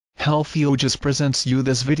Healthy-ojas presents you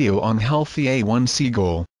this video on healthy A1C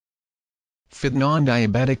goal. Fit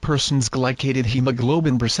non-diabetic person's glycated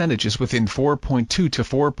hemoglobin percentage is within 4.2 to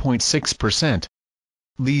 4.6%.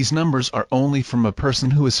 These numbers are only from a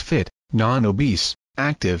person who is fit, non-obese,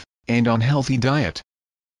 active, and on healthy diet.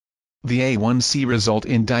 The A1C result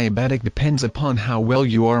in diabetic depends upon how well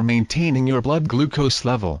you are maintaining your blood glucose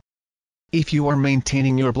level. If you are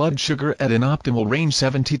maintaining your blood sugar at an optimal range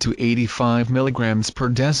 70 to 85 mg per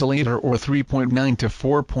deciliter or 3.9 to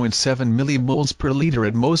 4.7 millimoles per liter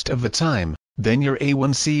at most of the time, then your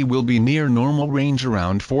A1C will be near normal range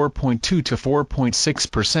around 4.2 to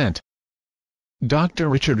 4.6%. Dr.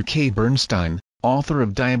 Richard K. Bernstein, author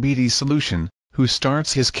of Diabetes Solution, who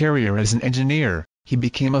starts his career as an engineer, he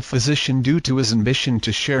became a physician due to his ambition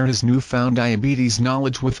to share his newfound diabetes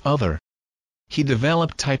knowledge with others. He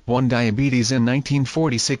developed type 1 diabetes in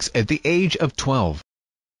 1946 at the age of 12.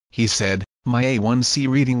 He said, "My A1C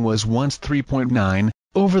reading was once 3.9,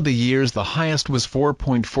 over the years the highest was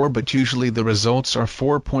 4.4 but usually the results are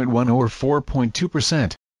 4.1 or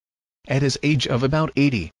 4.2%. At his age of about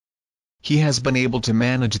 80. He has been able to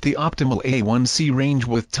manage the optimal A1C range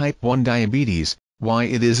with type 1 diabetes. Why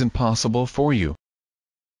it isn't possible for you?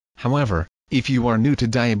 However, if you are new to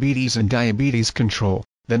diabetes and diabetes control,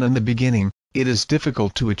 then in the beginning, it is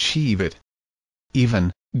difficult to achieve it.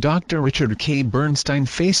 Even, Dr. Richard K. Bernstein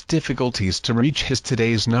faced difficulties to reach his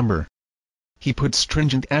today's number. He put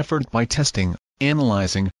stringent effort by testing,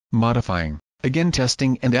 analyzing, modifying, again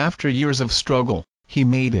testing, and after years of struggle, he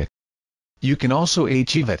made it. You can also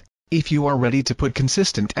achieve it, if you are ready to put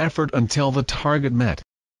consistent effort until the target met.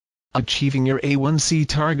 Achieving your A1C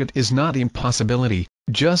target is not an impossibility,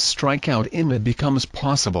 just strike out and it becomes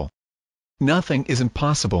possible. Nothing is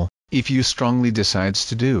impossible, if you strongly decides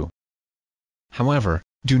to do. However,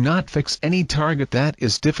 do not fix any target that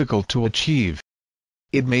is difficult to achieve.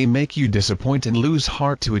 It may make you disappoint and lose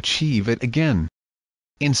heart to achieve it again.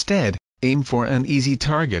 Instead, aim for an easy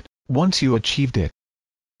target. Once you achieved it,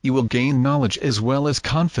 you will gain knowledge as well as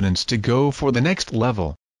confidence to go for the next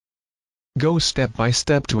level. Go step by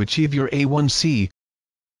step to achieve your A1C.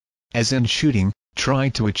 As in shooting, try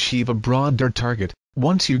to achieve a broader target.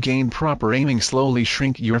 Once you gain proper aiming, slowly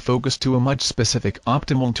shrink your focus to a much specific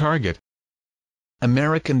optimal target.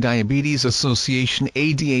 American Diabetes Association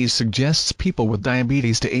 (ADA) suggests people with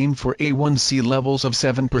diabetes to aim for A1C levels of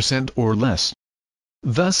 7% or less.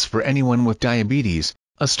 Thus, for anyone with diabetes,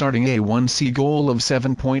 a starting A1C goal of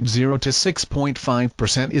 7.0 to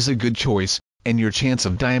 6.5% is a good choice, and your chance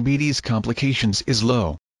of diabetes complications is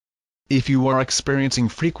low. If you are experiencing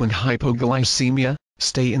frequent hypoglycemia,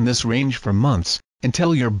 stay in this range for months,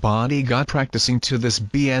 until your body got practicing to this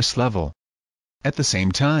BS level. At the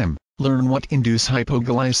same time, learn what induces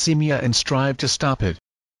hypoglycemia and strive to stop it.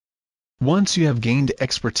 Once you have gained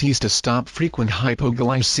expertise to stop frequent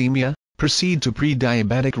hypoglycemia, proceed to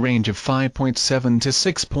pre-diabetic range of 5.7 to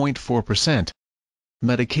 6.4%.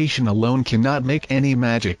 Medication alone cannot make any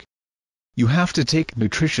magic. You have to take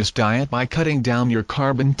nutritious diet by cutting down your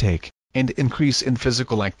carb intake, and increase in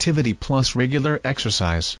physical activity plus regular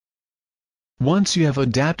exercise. Once you have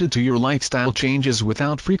adapted to your lifestyle changes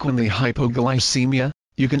without frequently hypoglycemia,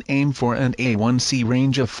 you can aim for an A1C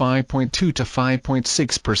range of 5.2 to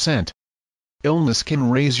 5.6%. Illness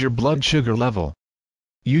can raise your blood sugar level.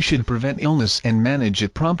 You should prevent illness and manage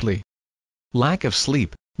it promptly. Lack of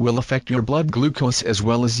sleep will affect your blood glucose as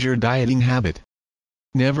well as your dieting habit.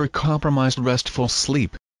 Never compromise restful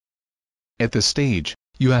sleep. At this stage,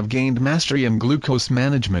 you have gained mastery in glucose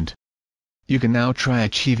management. You can now try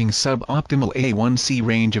achieving suboptimal A1C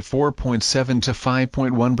range of 4.7 to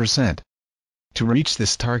 5.1%. To reach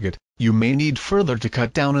this target, you may need further to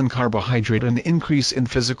cut down on carbohydrate and increase in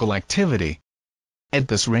physical activity. At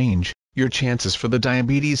this range, your chances for the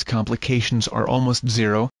diabetes complications are almost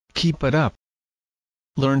zero. Keep it up.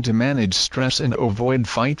 Learn to manage stress and avoid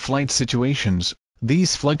fight-flight situations.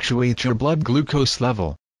 These fluctuate your blood glucose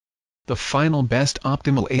level. The final best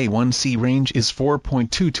optimal A1C range is 4.2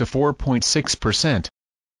 to 4.6%.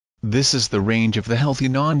 This is the range of the healthy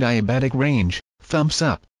non-diabetic range. Thumbs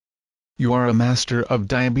up. You are a master of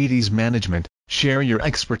diabetes management. Share your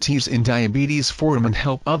expertise in diabetes forum and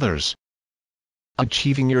help others.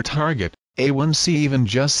 Achieving your target, A1C even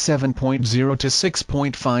just 7.0 to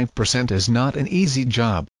 6.5% is not an easy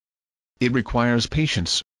job. It requires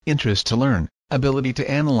patience, interest to learn, ability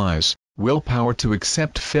to analyze, willpower to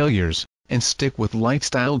accept failures, and stick with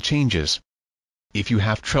lifestyle changes. If you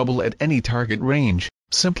have trouble at any target range,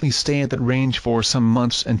 simply stay at that range for some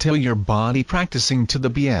months until your body practicing to the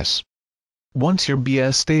BS. Once your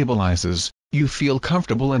BS stabilizes, you feel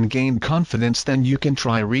comfortable and gain confidence, then you can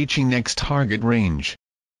try reaching next target range.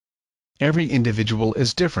 Every individual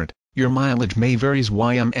is different, your mileage may vary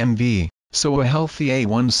YMMV, so a healthy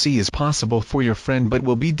A1C is possible for your friend but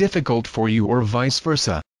will be difficult for you or vice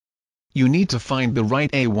versa. You need to find the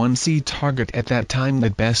right A1C target at that time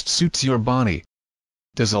that best suits your body.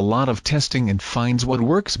 Does a lot of testing and finds what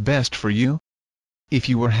works best for you? If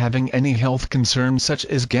you are having any health concerns such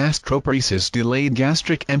as gastroparesis, delayed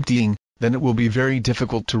gastric emptying, then it will be very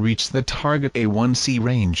difficult to reach the target A1C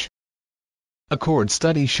range. A cord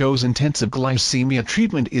study shows intensive glycemia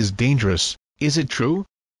treatment is dangerous. Is it true?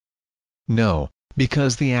 No,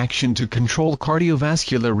 because the action to control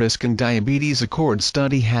cardiovascular risk and diabetes. A cord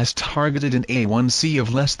study has targeted an A1C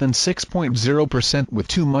of less than 6.0% with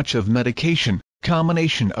too much of medication,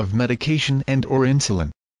 combination of medication and/or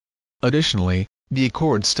insulin. Additionally, the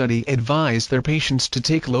Accord study advised their patients to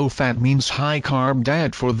take low-fat means high-carb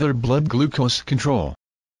diet for their blood glucose control.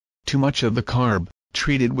 Too much of the carb,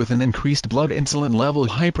 treated with an increased blood insulin level,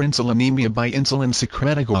 hyperinsulinemia by insulin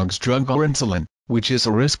secretagogues drug or insulin, which is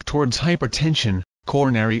a risk towards hypertension,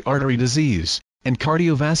 coronary artery disease, and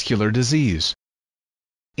cardiovascular disease.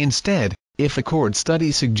 Instead, if a Accord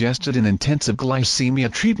study suggested an intensive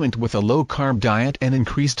glycemia treatment with a low-carb diet and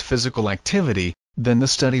increased physical activity, then the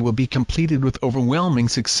study will be completed with overwhelming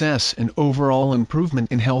success and overall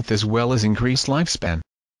improvement in health as well as increased lifespan.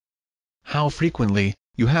 How frequently?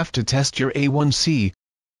 You have to test your A1C.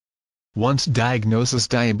 Once diagnosis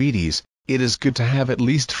diabetes, it is good to have at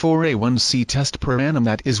least 4 A1C tests per annum,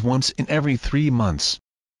 that is once in every 3 months.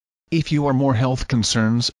 If you are more health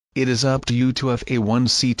concerns, it is up to you to have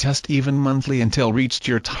A1C test even monthly until reached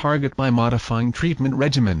your target by modifying treatment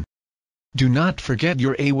regimen. Do not forget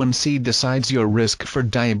your A1C decides your risk for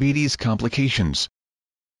diabetes complications.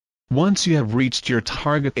 Once you have reached your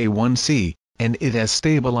target A1C, and it has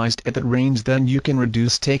stabilized at that range, then you can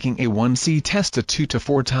reduce taking A1C test to 2 to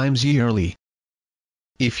 4 times yearly.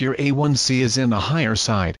 If your A1C is in the higher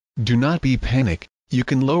side, do not be panic, you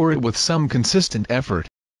can lower it with some consistent effort.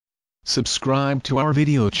 Subscribe to our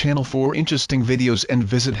video channel for interesting videos and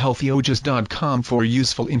visit Healthy-ojas.com for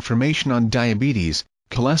useful information on diabetes,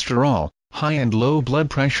 cholesterol, high and low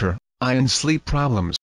blood pressure, eye and sleep problems.